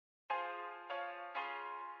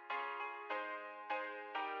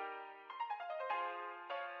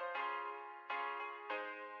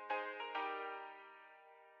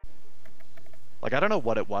Like, I don't know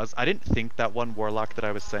what it was. I didn't think that one Warlock that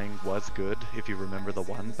I was saying was good, if you remember the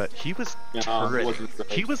one, but he was turreting. wasn't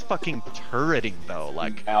great. He was fucking turreting, though.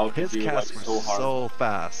 Like, his you, casts like, were so hard. so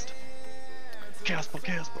fast. Cast ball,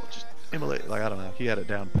 just immolate. Like, I don't know. He had it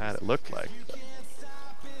down pat, it looked like. But...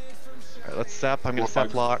 Alright, let's sap. I'm gonna sap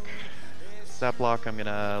block. Sap block, I'm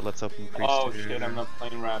gonna... Let's open priest. Oh shit, I'm not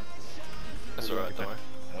playing rap. That's alright, don't worry.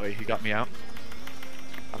 Oh, he got me out.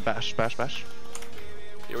 I'm bash.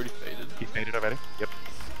 He already faded. He faded already. Yep.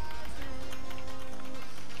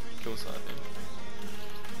 Kill something.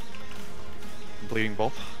 I'm bleeding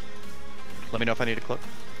both. Let me know if I need a cloak.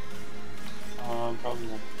 Probably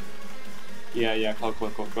not. Yeah, cloak,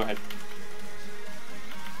 go ahead.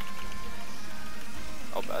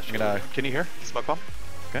 I'll bash I'm gonna... Can you hear? Smoke bomb?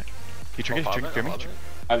 Okay. He triggered, hear me?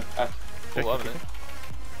 I've full of it.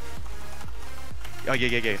 Oh,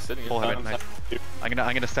 yeah. Full heaven, nice. I'm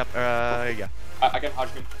gonna step, yeah. I can hodge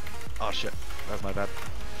him. Oh shit, that was my bad.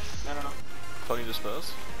 No. Cloning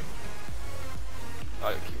disperse.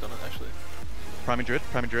 I kicked on it actually. Priming Druid.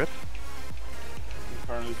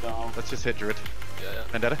 Inferno's down. Let's just hit Druid. Yeah.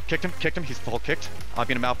 Vendetta, kicked him, he's full kicked. I'm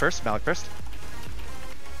gonna Mal first. I'm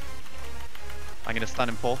gonna stun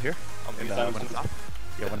him full here. When it's off.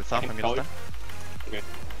 Yeah, when it's off, I'm gonna stun. Okay.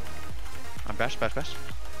 I'm bash. Kick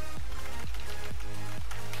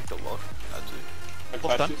the lock, Full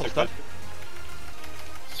stun.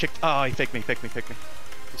 Kicked, oh, he faked me. He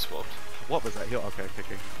swapped. What was that heal? Okay,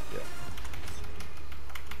 kicking. Yeah.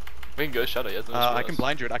 We can go shadow, yeah. I can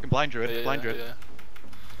blind Druid, Yeah. Druid.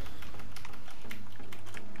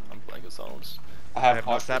 I'm blanket silence. I have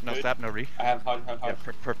no sap, no re. I have hodge. Yeah,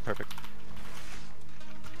 perfect.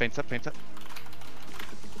 Faint up.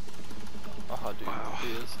 Oh, dude, Wow. he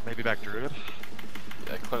is. Maybe back Druid.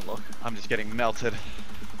 Yeah, clone lock. I'm just getting melted.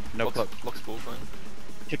 No cloak. Lock's full clone.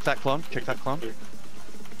 Kick that clone.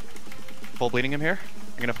 Full bleeding him here.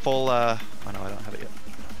 I'm gonna full, oh no, I don't have it yet.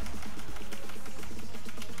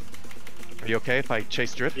 Are you okay if I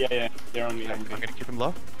chase Druid? Yeah, they're on me. I'm gonna keep him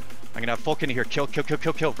low. I'm gonna have full kidney here. Kill.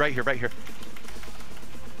 Right here.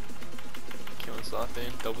 Killing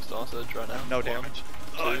Starfane. Double Star Surge right now. No damage.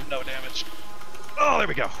 Two. No damage. Oh, there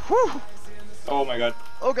we go. Whew. Oh my god.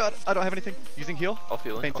 Oh god, I don't have anything. Using heal. I'll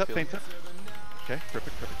feel it. Faint up. Okay,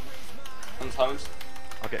 perfect. Sometimes.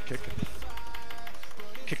 I'll get kicked.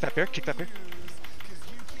 Kick that bear.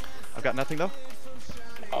 I've got nothing though.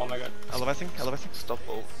 Oh my god. Elevacing. Stop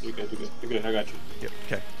bolt. You're good. I got you. Yep,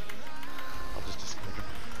 okay. I'll just discard him.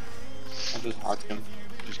 I'm just hard him.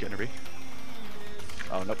 Just getting a re.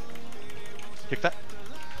 Oh, nope. Kick that.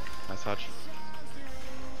 Nice hodge.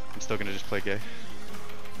 I'm still gonna just play gay.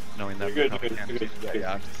 Knowing that. You're good.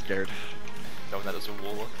 Yeah, I'm scared. Knowing that it's a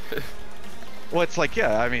warlock. Well, it's like,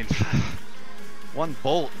 yeah, I mean, one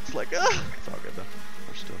bolt, it's like, it's all good though.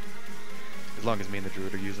 We're still, as long as me and the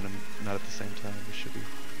Druid are using them, not at the same time, we should be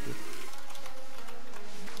good.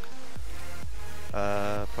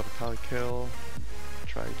 Probably Kali kill,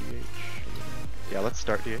 try DH. Yeah, let's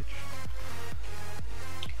start DH.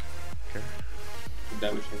 Okay.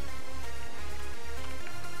 Damage him.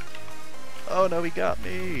 Oh no, he got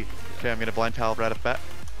me. Okay, I'm gonna blind pal right off bat.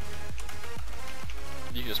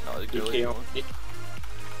 You can just mallet it. You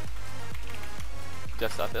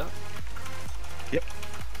Death Sap out? Yep.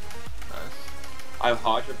 Nice. I have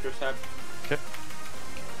hodge after sap. Okay.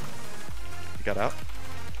 You got out.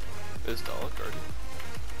 There's Dalek already.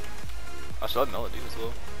 I should have Melody as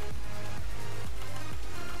well.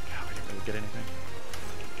 Yeah, I didn't really get anything.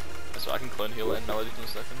 So I can clone heal and Melody in a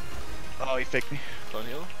second. Oh, he faked me. Clone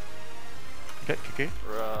heal. Okay.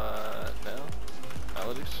 Right now.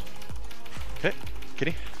 Melodies. Okay,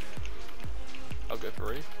 kitty. I'll go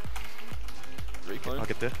for Reclone. I'll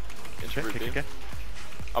get there. Okay.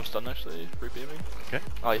 I'm stunned actually, re-beaming. Okay.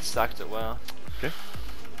 Oh, he sacked it, wow. Okay.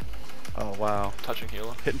 Oh, wow. Touching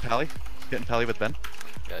healer. Hitting Pally with Ben.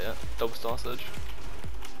 Yeah. Double Star Surge.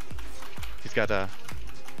 He's got,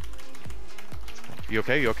 You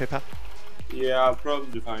okay, Pat? Yeah, I'll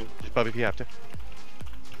probably be fine. Just probably if you have to.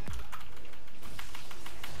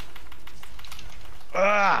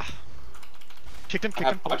 Ah! Kicked him.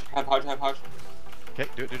 Have hodge. Okay,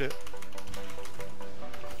 do it.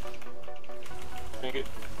 Make it.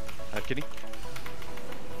 Half kidney.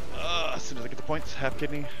 As soon as I get the points, half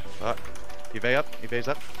kidney. Fuck. Evade up.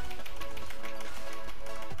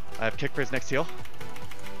 I have kick for his next heal.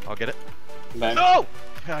 I'll get it. Bang. No!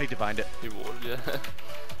 I divined it. He warded, yeah.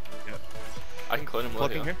 Yep. I can clone him well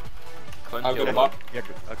Cloaking here. Clone I'll heal. go bot. Yeah,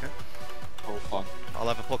 good. Okay. Oh fuck. I'll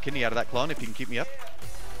have a full kidney out of that clone if you can keep me up.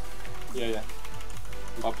 Yeah.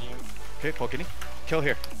 Bopping him. Okay, full kidney. Kill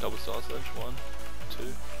here. Double Star Surge. 1,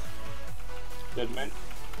 2. Dead man.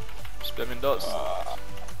 Spamming dots.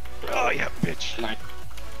 Oh yeah, bitch. Nice.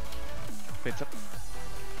 Fates up.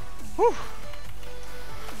 Whew.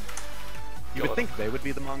 You would God. think they would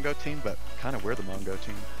be the Mongo team, but kind of we're the Mongo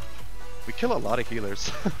team. We kill a lot of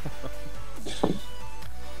healers.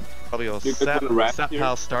 Probably a You could put a rat sap here.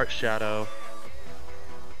 pal start shadow.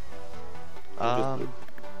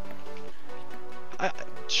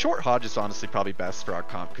 Short Hodge is honestly probably best for our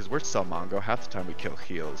comp because we're so Mongo. Half the time we kill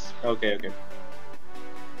heals. Okay, okay.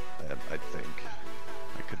 I think.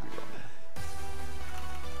 I could be wrong.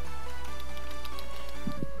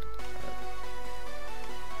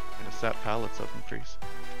 Gonna sap pal, let's open freeze.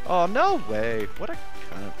 Oh no way! What a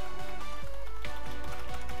cunt.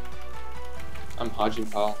 I'm hodging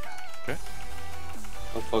pal. Okay.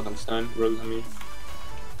 Oh fuck, I'm stunned. Rogue's on me.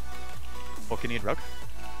 What can you need, Rogue?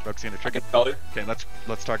 Rogue's gonna I trick can it. tell it. Okay, let's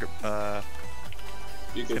target. You I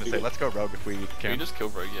was gonna say let's go Rogue if we Can can. you just kill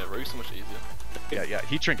Rogue? Yeah, Rogue's so much easier. Yeah,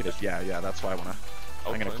 he trinketed. Yeah, that's why I wanna.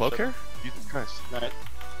 I'll I'm gonna clone cloak shadow. her. Jesus Christ. Nice.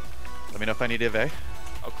 Let me know if I need Eve.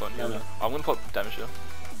 I'll clone you. No. I'm gonna pop damage here.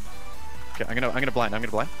 Okay, I'm gonna blind.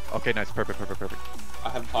 Okay, nice, perfect. I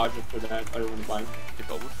have hodge for that. I don't want to blind. He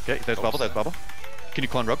bubbled. Okay, there's bubble. Can you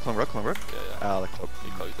clone Rogue? Yeah, yeah. Ah, the cloak.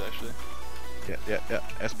 He closed actually. Yeah.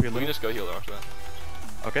 SP a We little. can just go healer after that.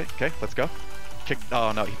 Okay, let's go. Kick.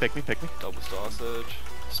 Oh no, he faked me. Double star surge.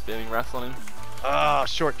 Spamming wrath on him. Ah,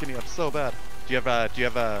 short kidney up so bad. Do you have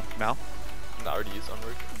Mal? No, I already used on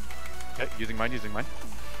Rogue. Okay, using mine.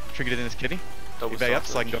 Triggered in his kidney. Double Eve star up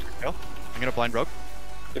so I can go surge. for kill. I'm gonna blind Rogue.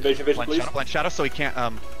 Evasion, please. Blind shadow so he can't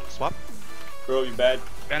swap. Bro, you bad.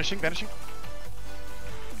 Vanishing. I'm at AFK.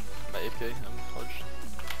 I'm hodged.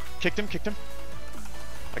 Kicked him.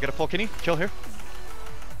 I got a full kidney. Kill here.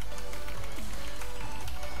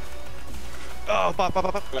 Oh, bop.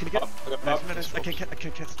 Can you get? I got pop. Nice. I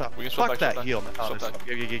can't stop. We can swap Fuck back, that swap heal, back. man. Oh, Swap there's-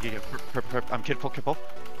 back. yeah. I'm kid pull.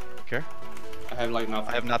 Care? I have like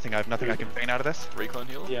nothing. I have nothing. I can feign out of this. Recon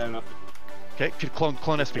heal. Yeah, nothing. Okay, could clone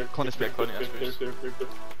SP. Clone SP. Yeah, cloning Esprit.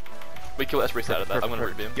 We kill Esprit out of that. I'm gonna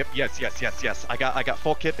root beam. Yep. Yes. I got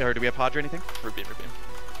full kit. Or do we have Hodge or anything? Root beam.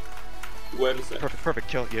 Where is it? Perfect.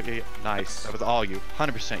 Kill. Yeah. Nice. That was all you.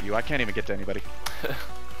 100% you. I can't even get to anybody.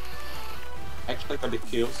 Actually, I got the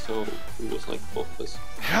kill, so it was like both of us.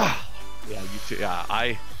 Yeah, you too.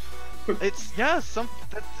 Yeah, It's that's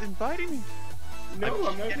inviting me. No, I'm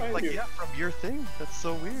not getting, trying like, to. yeah, from your thing. That's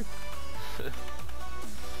so weird.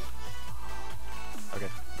 Okay,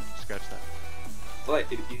 scratch that.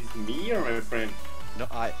 Like, is it me or my friend? No,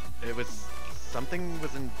 it was something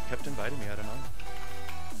kept inviting me. I don't know.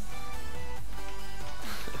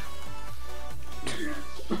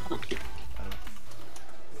 I don't know.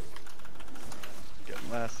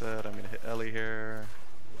 Getting last set. I'm gonna hit Ellie here.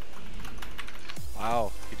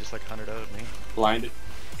 Wow, he just like 100 0'd me. Blinded.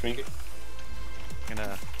 Trinket.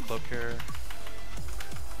 Gonna cloak her.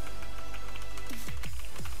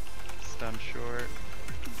 Stun short.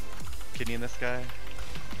 Kidney in this guy.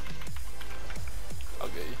 I'll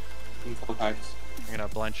get you. Info packs. I'm gonna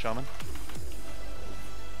blind shaman.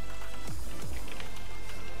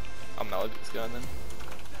 I'll mallet this guy then.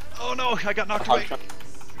 Oh no, I got knocked Hot away. shot.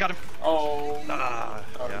 Got him. Oh. Ah,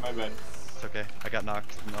 Sorry, yeah. my bad. It's okay. I got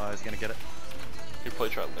knocked. No, I was gonna get it. You probably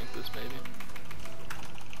try to link this maybe.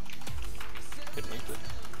 Hit linked it.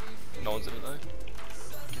 No one's in it though.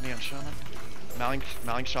 Kidney on shaman.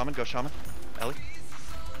 Malling shaman. Go shaman. Ellie.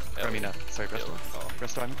 Or, I mean, sorry, Resto. Yellow. Oh.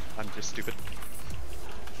 Resto, I'm just stupid.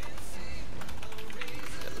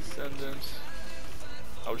 Yeah, Descendants.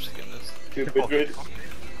 I was just getting this. Stupid Druid.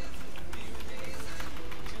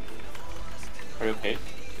 Are you okay?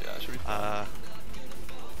 Yeah, it should be fine.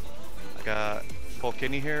 I got full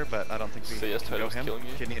kidney here, but I don't think we So yes, can go Totem's him. killing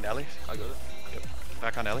you. Kidney and Ellie. I got it. Yep.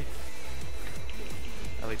 Back on Ellie.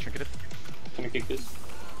 Ellie trinketed. Can you kick this?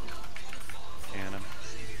 And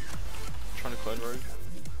Trying to clone Rogue.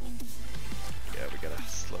 yeah, we gotta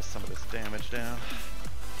slow some of this damage down.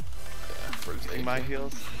 Yeah, Rogue's Taking my AFK.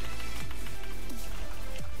 heals.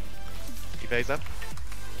 Evades up.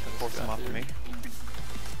 Can Force him scrap off of here. me.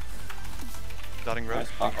 Dotting road. Nice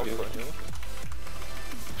pop. I'll clone heal.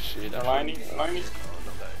 Shit, I'm Aligning. Oh,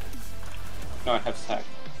 No, I have sack.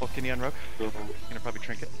 Full kidney on rogue. So, Gonna probably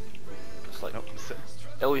trinket. It's like, Nope, I'm sitting.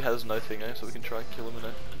 Ellie has no thing, so we can try and kill him in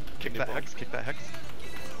a Kick kidney that bomb. hex, kick that hex.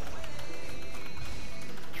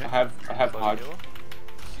 I have Clone hodge. healer.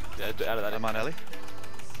 Yeah, out of that. I'm on Ellie.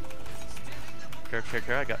 Care,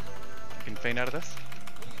 I can feign out of this.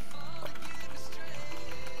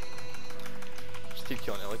 Just keep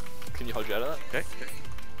killing Ellie. Can you hold you out of that? Okay.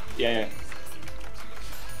 Yeah.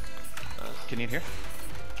 Nice. Kidney in here.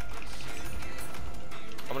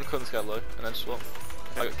 I'm gonna clone this guy low and then swap.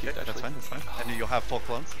 I got kicked That's actually. fine, that's fine. And then you'll have full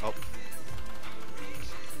clones. Oh.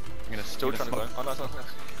 I'm gonna Still trying to go. smoke. Oh, nice.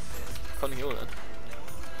 Can't heal then.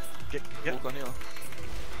 Get. Walk on heal.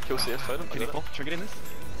 Kill CS totem. I Can you got pull? it. Should we get in this?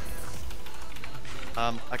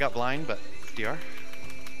 I got blind, but DR.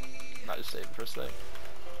 Nah, just save it for a sec.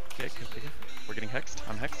 Okay. We're getting hexed.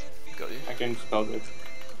 I'm hexed. Got you. I can spell it.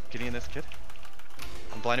 Getting in this kid.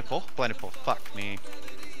 I'm blinded pull. Blinded pull. Fuck me.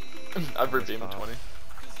 I've ripped beam in 20.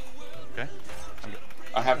 Okay.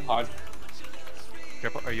 I have hard.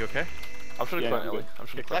 Careful. Are you okay? I'm trying to Yeah, plant I'm Ellie. good. I'm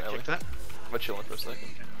trying Kick to that. plant Kick Ellie. that. I'm chilling for a second.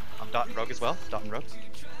 I'm dotting rogue as well. Dotting rogue.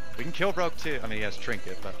 We can kill rogue too. I mean, he has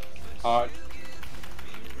trinket, but Hard.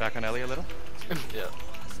 back on Ellie a little. Yeah.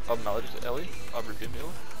 I've melody to Ellie. I've ripped beam Ellie.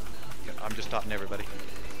 Okay, I'm just dotting everybody.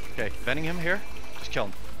 Okay, venting him here. Just kill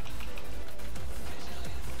him.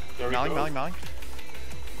 There we Mowing, go. mowing.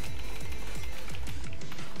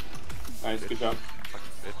 Nice, good job.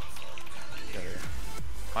 Fucking bitch. Get her.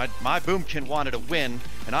 My boomkin wanted a win,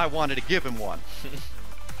 and I wanted to give him one.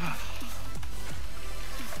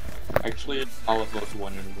 Actually, all of those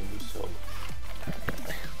won in the lose, so.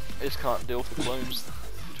 I just can't deal with the clones.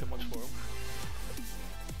 Too much for them.